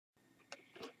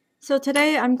So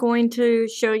today I'm going to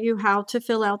show you how to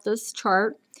fill out this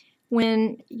chart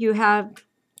when you have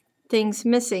things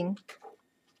missing.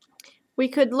 We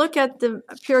could look at the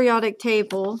periodic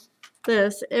table,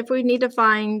 if we need to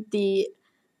find the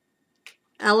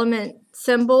element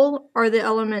symbol or the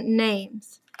element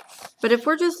names. But if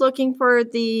we're just looking for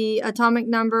the atomic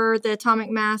number, the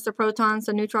atomic mass, the protons,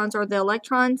 the neutrons, or the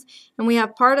electrons, and we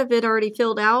have part of it already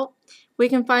filled out, we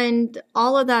can find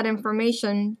all of that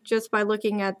information just by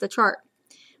looking at the chart.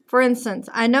 For instance,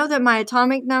 I know that my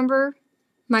atomic number,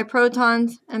 my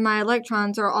protons, and my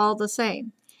electrons are all the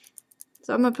same.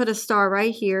 So I'm going to put a star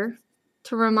right here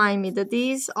to remind me that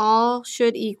these all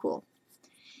should equal.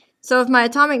 So if my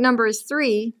atomic number is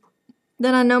 3,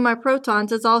 then I know my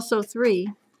protons is also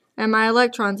 3, and my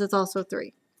electrons is also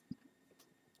 3.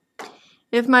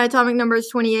 If my atomic number is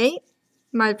 28,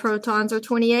 my protons are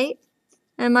 28,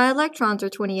 and my electrons are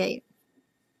 28.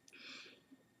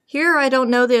 Here I don't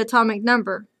know the atomic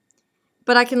number,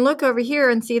 but I can look over here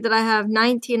and see that I have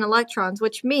 19 electrons,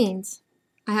 which means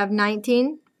I have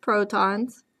 19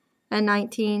 protons and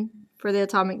 19 for the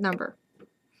atomic number.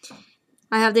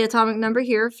 I have the atomic number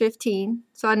here, 15,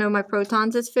 so I know my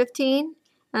protons is 15,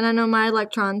 and I know my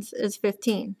electrons is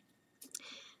 15.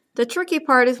 The tricky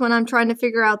part is when I'm trying to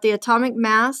figure out the atomic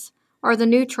mass or the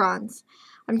neutrons.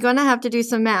 I'm going to have to do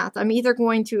some math. I'm either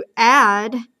going to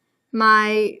add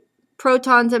my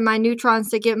protons and my neutrons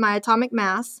to get my atomic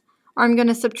mass, or I'm going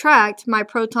to subtract my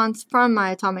protons from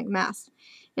my atomic mass.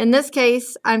 In this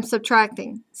case, I'm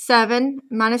subtracting. 7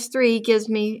 minus 3 gives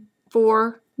me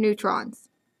 4 neutrons.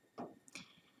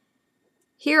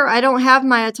 Here I don't have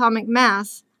my atomic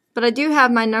mass, but I do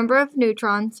have my number of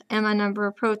neutrons and my number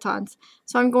of protons.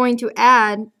 So I'm going to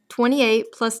add 28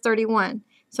 plus 31.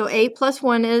 So 8 plus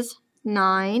 1 is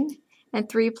 9, and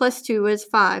 3 plus 2 is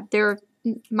 5.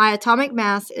 My atomic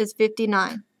mass is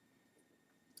 59.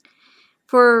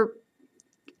 For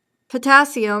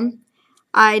potassium,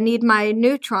 I need my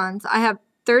neutrons. I have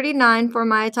 39 for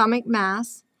my atomic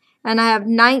mass, and I have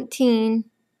 19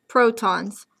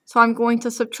 protons. So I'm going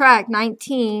to subtract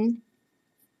 19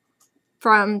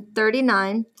 from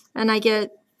 39, and I get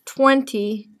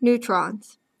 20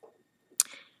 neutrons.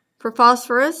 For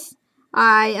phosphorus,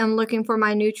 I am looking for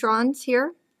my neutrons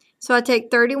here. So I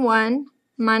take 31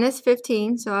 minus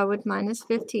 15, so I would minus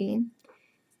 15,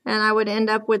 and I would end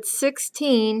up with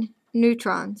 16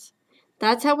 neutrons.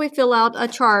 That's how we fill out a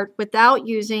chart without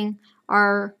using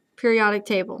our periodic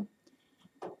table.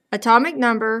 Atomic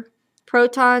number,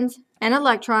 protons, and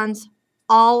electrons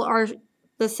all are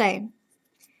the same.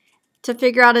 To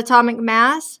figure out atomic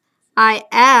mass, I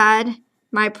add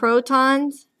my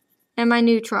protons and my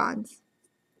neutrons.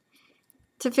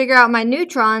 To figure out my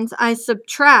neutrons, I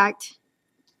subtract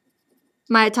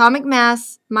my atomic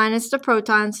mass minus the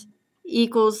protons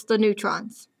equals the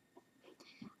neutrons.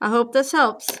 I hope this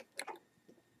helps.